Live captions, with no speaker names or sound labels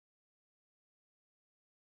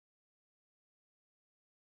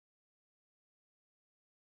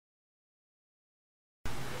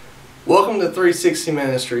Welcome to 360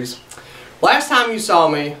 Ministries. Last time you saw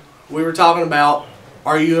me, we were talking about,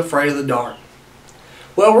 are you afraid of the dark?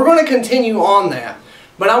 Well, we're going to continue on that,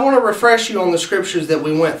 but I want to refresh you on the scriptures that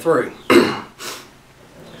we went through.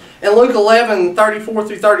 In Luke 11:34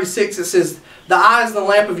 through 36, it says, the eye is the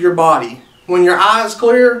lamp of your body. When your eye is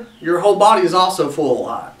clear, your whole body is also full of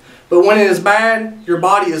light. But when it is bad, your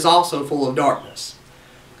body is also full of darkness.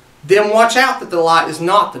 Then watch out that the light is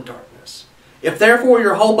not the darkness. If therefore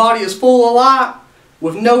your whole body is full of light,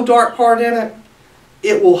 with no dark part in it,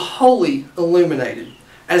 it will wholly illuminate it,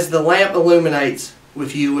 as the lamp illuminates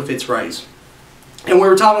with you with its rays. And we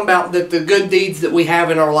were talking about that the good deeds that we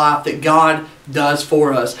have in our life that God does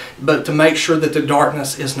for us, but to make sure that the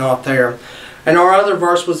darkness is not there. And our other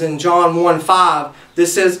verse was in John 1:5 that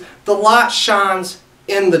says, the light shines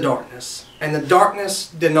in the darkness, and the darkness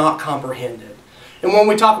did not comprehend it. And when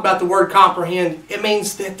we talk about the word comprehend, it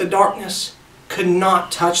means that the darkness could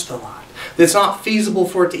not touch the light. That it's not feasible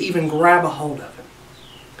for it to even grab a hold of it.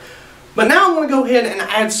 But now I want to go ahead and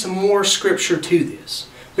add some more scripture to this.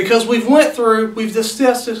 Because we've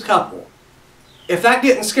discussed a couple. If that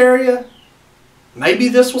didn't scare you, maybe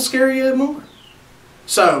this will scare you more.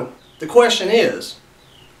 So, the question is,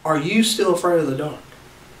 are you still afraid of the dark?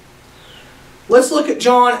 Let's look at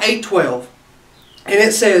John 8:12. And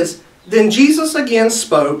it says, then Jesus again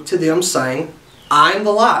spoke to them, saying, I am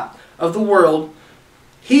the light of the world.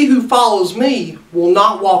 He who follows me will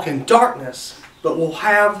not walk in darkness, but will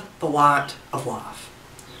have the light of life.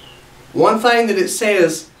 One thing that it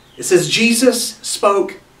says Jesus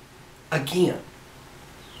spoke again.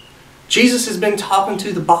 Jesus has been talking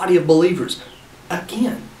to the body of believers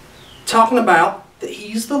again. Talking about that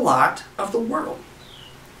He's the light of the world.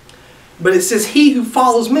 But it says, he who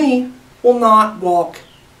follows me will not walk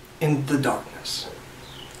in the darkness,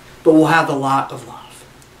 but will have the light of life.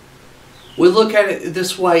 We look at it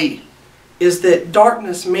this way, is that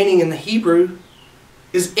darkness, meaning in the Hebrew,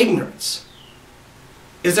 is ignorance.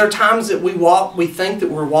 Is there times that we think that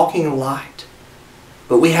we're walking in light,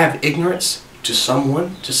 but we have ignorance to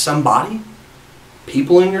someone, to somebody,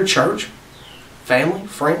 people in your church, family,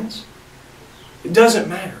 friends? It doesn't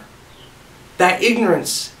matter. That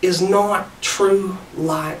ignorance is not true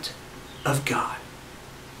light of God.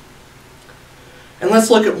 And let's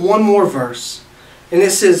look at one more verse. And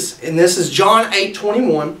this is John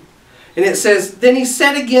 8:21. And it says, then He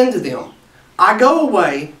said again to them, I go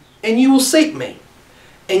away, and you will seek me,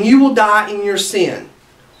 and you will die in your sin.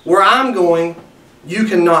 Where I'm going, you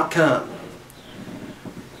cannot come.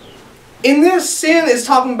 In this, sin is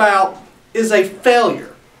talking about is a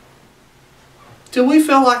failure. Do we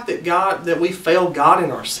feel like that we failed God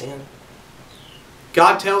in our sin?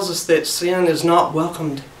 God tells us that sin is not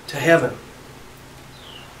welcomed to heaven.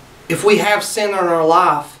 If we have sin in our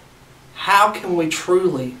life, how can we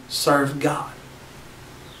truly serve God?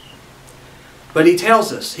 But He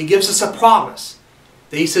tells us, He gives us a promise.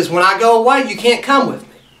 That He says, when I go away, you can't come with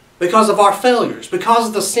me. Because of our failures, because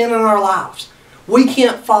of the sin in our lives. We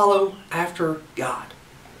can't follow after God.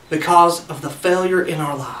 Because of the failure in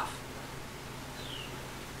our life.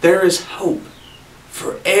 There is hope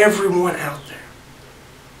for everyone out there.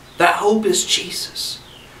 That hope is Jesus.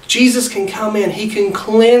 Jesus can come in. He can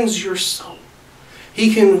cleanse your soul.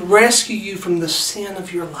 He can rescue you from the sin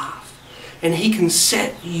of your life. And He can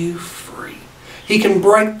set you free. He can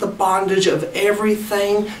break the bondage of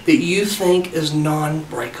everything that you think is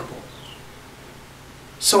non-breakable.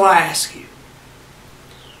 So I ask you,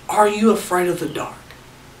 are you afraid of the dark?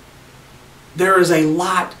 There is a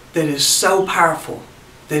light that is so powerful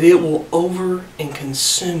that it will over and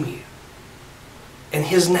consume you. And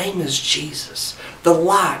His name is Jesus. The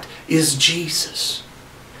light is Jesus.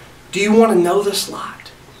 Do you want to know this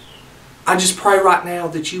light? I just pray right now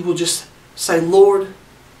that you will just say, Lord,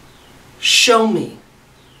 show me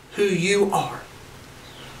who You are.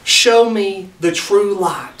 Show me the true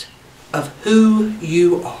light of who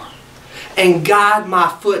You are. And guide my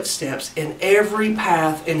footsteps in every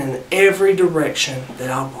path and in every direction that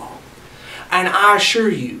I walk. And I assure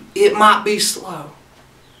you, it might be slow,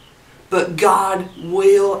 but God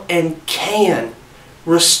will and can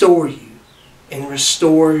restore you and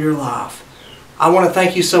restore your life. I want to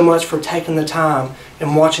thank you so much for taking the time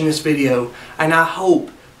and watching this video. And I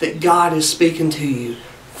hope that God is speaking to you.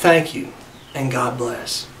 Thank you, and God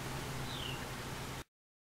bless.